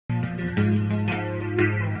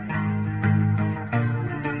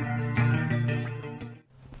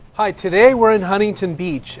Hi, today we're in Huntington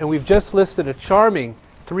Beach and we've just listed a charming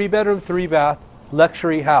 3-bedroom, 3-bath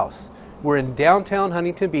luxury house. We're in downtown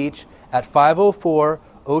Huntington Beach at 504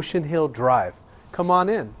 Oceanhill Drive. Come on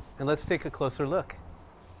in and let's take a closer look.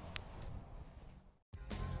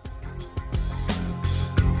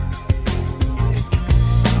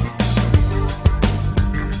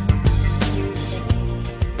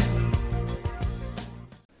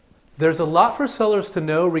 There's a lot for sellers to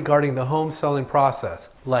know regarding the home selling process,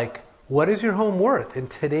 like what is your home worth in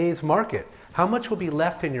today's market? How much will be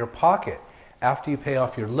left in your pocket after you pay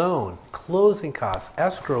off your loan, closing costs,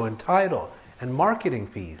 escrow and title, and marketing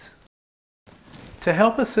fees? To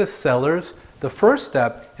help assist sellers, the first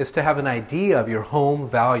step is to have an idea of your home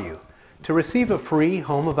value. To receive a free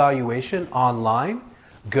home evaluation online,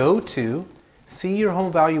 go to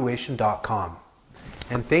seeyourhomevaluation.com.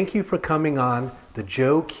 And thank you for coming on the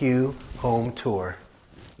JOEQ Home Tour.